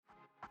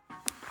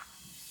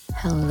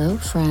Hello,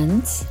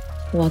 friends.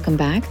 Welcome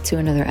back to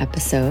another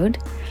episode.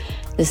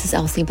 This is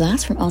Elsie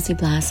Blast from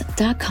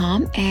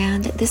elsieblast.com,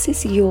 and this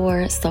is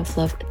your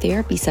self-love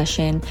therapy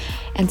session.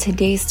 And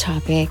today's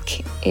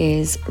topic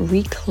is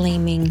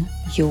reclaiming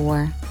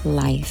your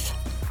life.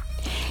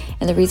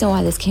 And the reason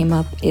why this came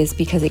up is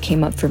because it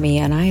came up for me,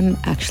 and I'm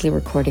actually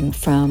recording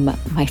from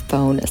my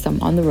phone, so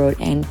I'm on the road,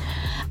 and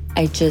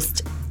I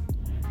just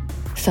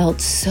felt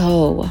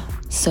so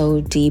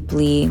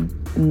deeply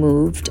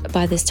moved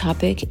by this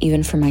topic,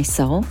 even for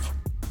myself,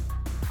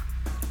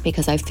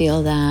 because I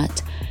feel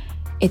that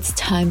it's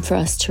time for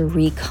us to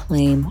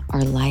reclaim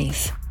our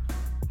life.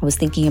 I was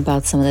thinking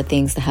about some of the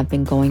things that have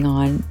been going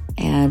on,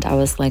 and I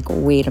was like,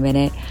 wait a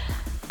minute,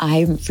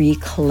 I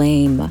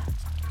reclaim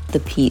the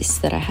peace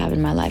that I have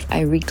in my life. I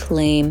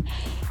reclaim,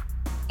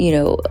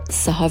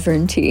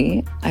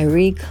 sovereignty. I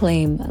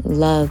reclaim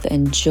love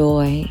and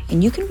joy.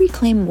 And you can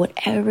reclaim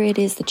whatever it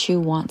is that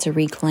you want to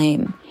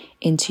reclaim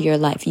into your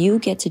life. You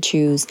get to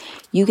choose.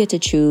 You get to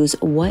choose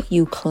what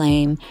you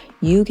claim.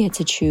 You get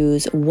to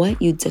choose what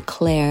you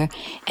declare.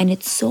 And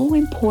it's so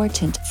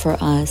important for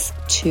us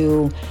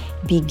to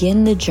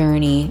begin the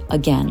journey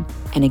again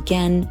and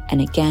again and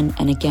again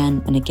and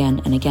again and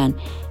again and again.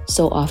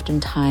 So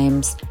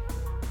oftentimes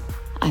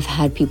I've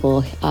had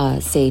people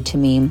say to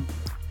me,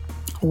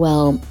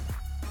 well,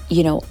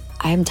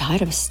 I'm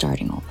tired of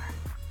starting over.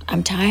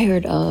 I'm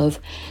tired of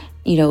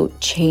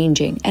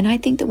changing. And I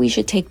think that we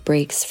should take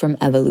breaks from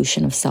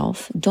evolution of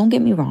self. Don't get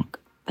me wrong.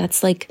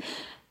 That's like,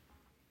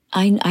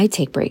 I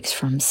take breaks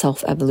from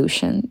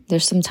self-evolution.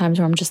 There's some times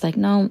where I'm just like,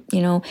 no,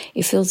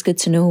 it feels good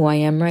to know who I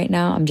am right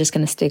now. I'm just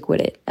going to stick with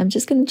it. I'm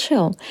just going to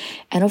chill.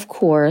 And of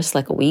course,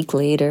 like a week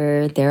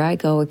later, there I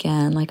go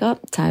again, like, oh,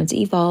 time to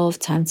evolve,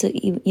 time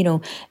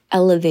to,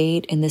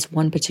 elevate in this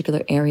one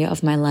particular area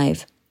of my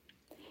life.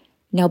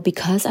 Now,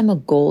 because I'm a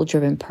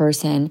goal-driven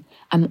person,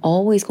 I'm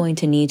always going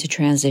to need to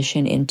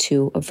transition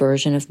into a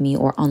version of me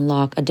or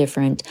unlock a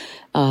different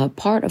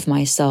part of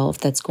myself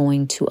that's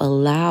going to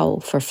allow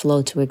for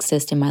flow to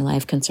exist in my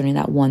life concerning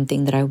that one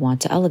thing that I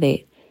want to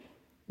elevate.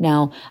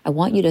 Now, I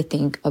want you to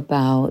think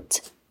about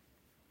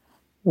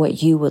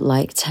what you would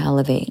like to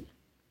elevate.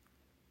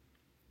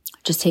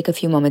 Just take a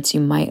few moments. You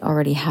might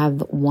already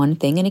have one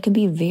thing, and it can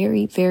be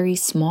very, very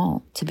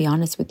small, to be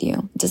honest with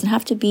you. It doesn't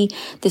have to be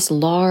this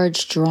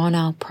large,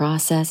 drawn-out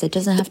process. It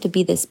doesn't have to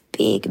be this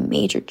big,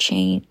 major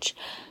change.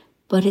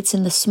 But it's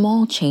in the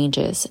small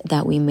changes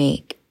that we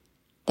make,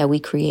 that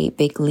we create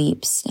big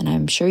leaps. And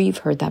I'm sure you've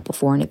heard that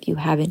before, and if you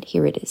haven't,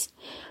 here it is.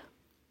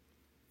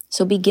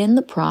 So begin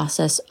the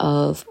process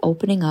of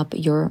opening up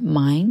your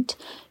mind,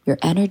 your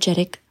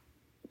energetic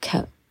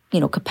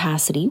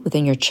capacity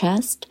within your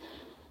chest,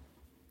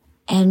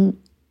 and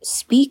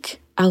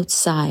speak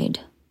outside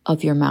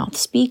of your mouth.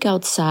 Speak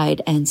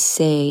outside and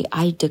say,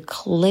 I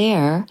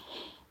declare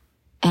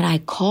and I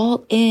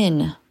call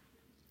in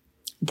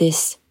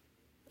this,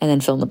 and then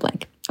fill in the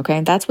blank.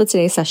 Okay, that's what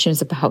today's session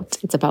is about.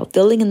 It's about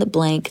filling in the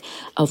blank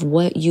of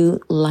what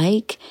you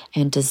like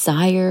and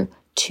desire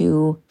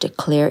to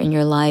declare in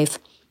your life.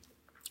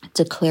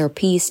 Declare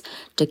peace,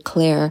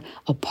 declare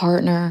a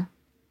partner.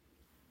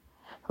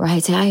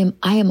 Right, I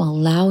am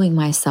allowing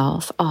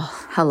myself. Oh,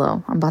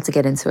 hello, I'm about to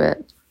get into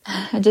it.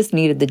 I just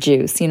needed the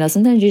juice.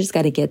 Sometimes you just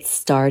got to get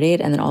started,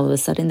 and then all of a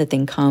sudden the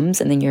thing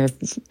comes, and then you're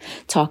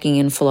talking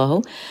in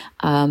flow.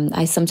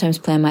 I sometimes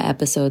plan my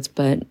episodes,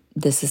 but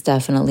this is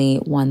definitely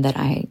one that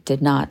I did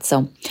not. So,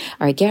 all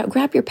right,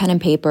 grab your pen and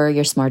paper,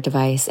 your smart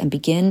device, and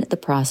begin the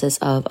process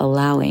of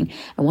allowing.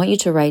 I want you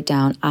to write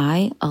down,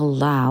 I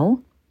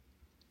allow,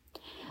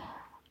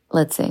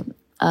 let's say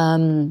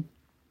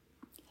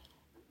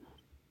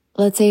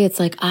it's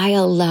like, I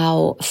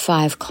allow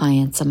 5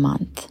 clients a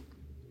month.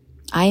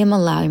 I am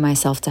allowing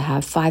myself to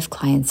have 5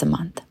 clients a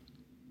month.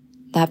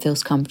 That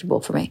feels comfortable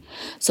for me.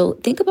 So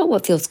think about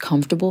what feels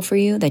comfortable for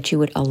you that you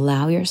would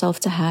allow yourself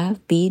to have,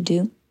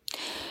 do.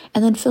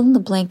 And then fill in the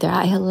blank there.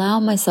 I allow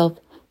myself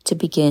to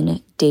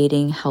begin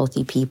dating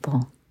healthy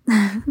people.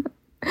 Now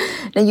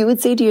you would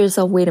say to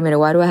yourself, wait a minute,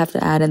 why do I have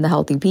to add in the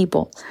healthy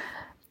people?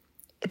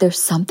 There's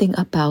something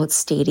about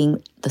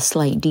stating the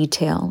slight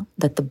detail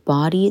that the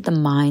body, the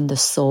mind, the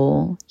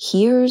soul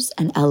hears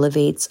and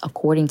elevates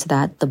according to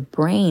that. The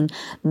brain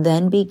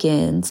then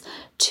begins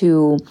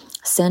to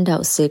send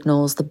out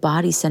signals, the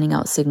body sending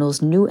out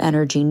signals, new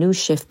energy, new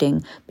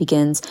shifting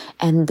begins,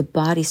 and the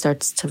body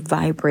starts to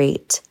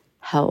vibrate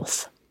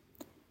health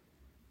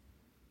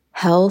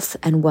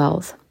and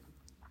wealth.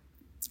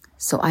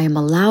 So I am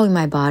allowing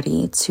my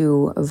body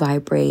to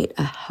vibrate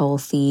a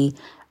healthy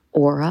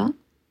aura,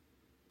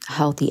 a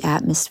healthy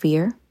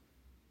atmosphere.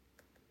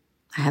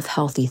 I have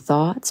healthy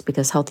thoughts,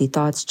 because healthy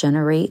thoughts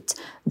generate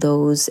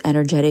those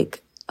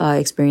energetic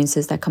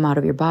experiences that come out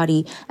of your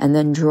body and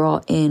then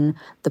draw in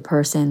the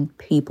person,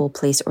 people,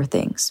 place, or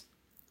things.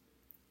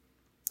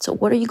 So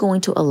what are you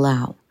going to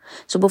allow?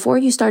 So before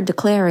you start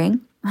declaring,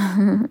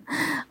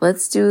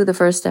 let's do the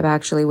first step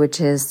actually,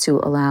 which is to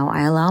allow.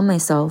 I allow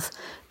myself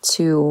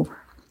to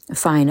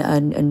find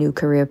a new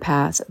career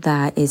path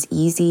that is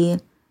easy,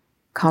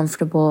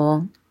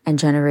 comfortable, and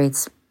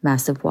generates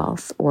massive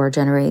wealth or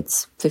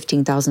generates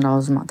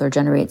 $15,000 a month or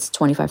generates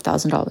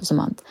 $25,000 a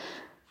month,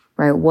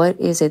 right? What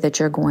is it that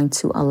you're going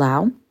to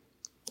allow?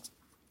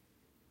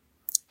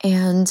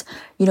 And,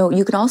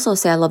 you can also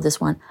say, I love this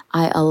one.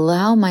 I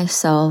allow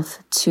myself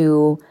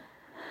to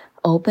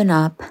open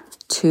up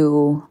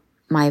to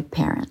my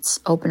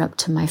parents, open up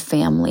to my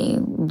family,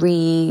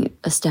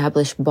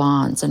 re-establish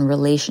bonds and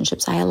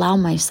relationships. I allow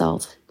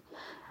myself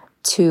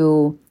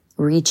to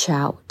reach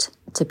out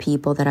to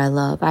people that I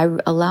love. I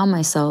allow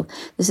myself,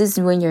 this is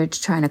when you're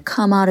trying to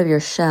come out of your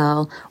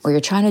shell or you're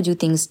trying to do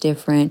things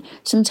different.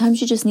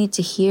 Sometimes you just need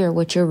to hear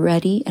what you're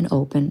ready and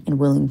open and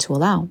willing to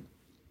allow.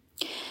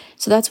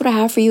 So that's what I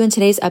have for you in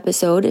today's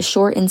episode. It's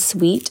short and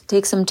sweet.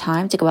 Take some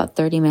time, take about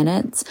 30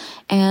 minutes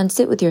and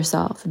sit with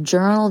yourself.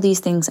 Journal these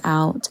things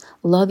out.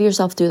 Love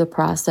yourself through the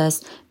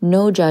process.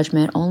 No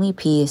judgment, only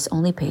peace,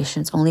 only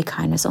patience, only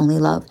kindness, only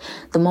love.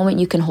 The moment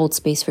you can hold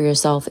space for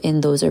yourself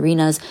in those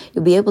arenas,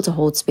 you'll be able to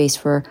hold space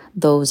for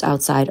those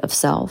outside of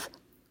self.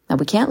 Now,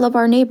 we can't love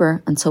our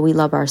neighbor until we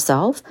love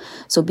ourselves.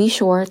 So be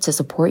sure to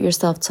support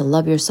yourself, to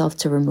love yourself,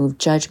 to remove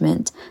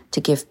judgment, to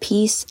give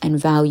peace and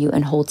value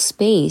and hold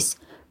space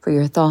for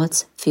your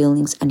thoughts,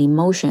 feelings, and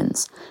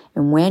emotions.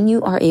 And when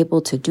you are able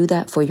to do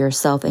that for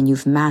yourself and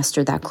you've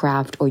mastered that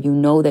craft, or you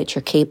know that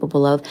you're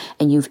capable of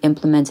and you've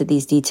implemented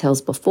these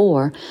details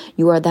before,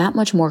 you are that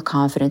much more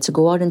confident to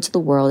go out into the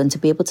world and to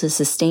be able to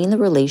sustain the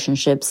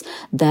relationships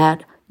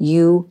that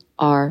you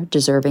are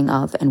deserving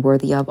of and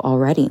worthy of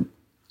already.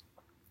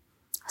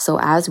 So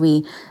as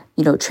we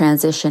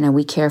transition and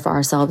we care for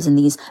ourselves in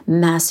these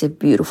massive,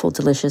 beautiful,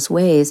 delicious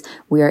ways,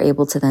 we are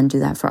able to then do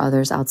that for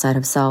others outside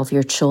of self,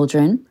 your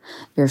children,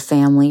 your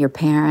family, your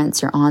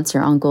parents, your aunts,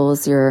 your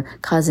uncles, your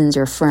cousins,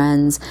 your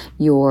friends,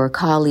 your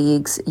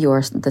colleagues,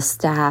 the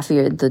staff,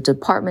 the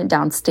department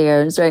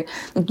downstairs, right?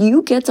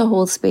 You get to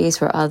hold space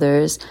for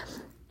others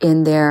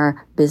in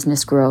their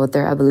business growth,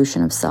 their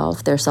evolution of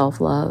self, their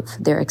self-love,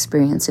 their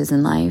experiences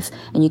in life.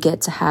 And you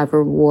get to have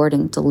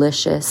rewarding,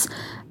 delicious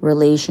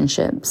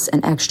relationships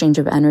and exchange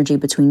of energy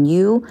between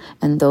you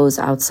and those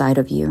outside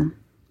of you.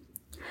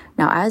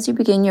 Now, as you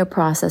begin your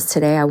process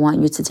today, I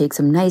want you to take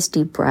some nice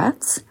deep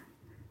breaths.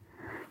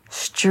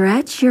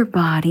 Stretch your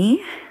body.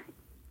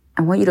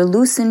 I want you to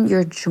loosen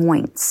your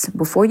joints.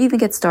 Before you even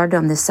get started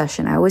on this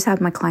session, I always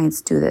have my clients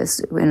do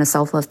this in a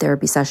self-love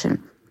therapy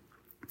session.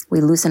 We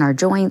loosen our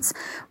joints.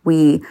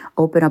 We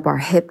open up our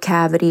hip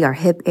cavity, our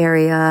hip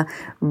area,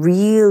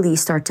 really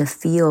start to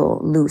feel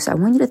loose. I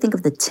want you to think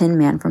of the Tin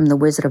Man from The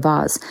Wizard of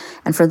Oz.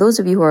 And for those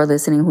of you who are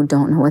listening who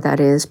don't know what that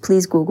is,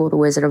 please Google The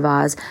Wizard of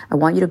Oz. I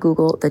want you to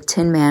Google the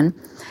Tin Man.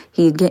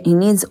 He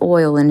needs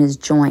oil in his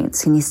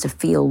joints. He needs to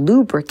feel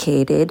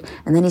lubricated.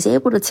 And then he's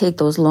able to take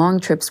those long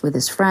trips with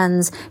his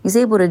friends. He's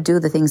able to do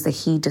the things that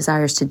he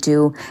desires to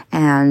do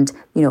and,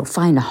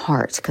 find a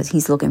heart, because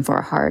he's looking for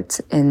a heart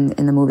in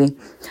the movie.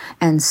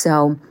 And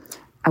so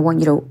I want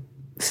you to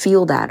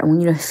feel that. I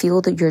want you to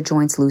feel that your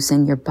joints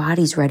loosen, your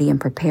body's ready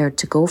and prepared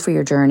to go for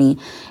your journey.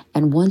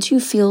 And once you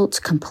feel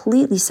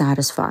completely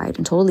satisfied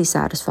and totally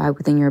satisfied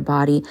within your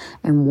body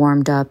and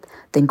warmed up,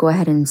 then go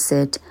ahead and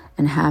sit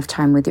and have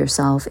time with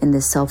yourself in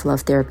this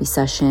self-love therapy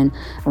session.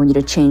 I want you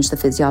to change the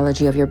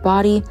physiology of your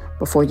body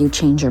before you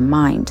change your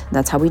mind.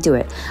 That's how we do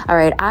it. All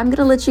right, I'm going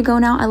to let you go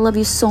now. I love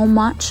you so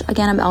much.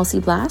 Again, I'm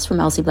Elsie Blast from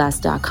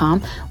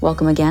elsieblast.com.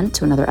 Welcome again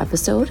to another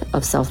episode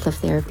of Self-Love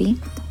Therapy.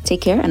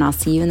 Take care, and I'll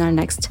see you in our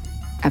next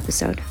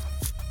episode.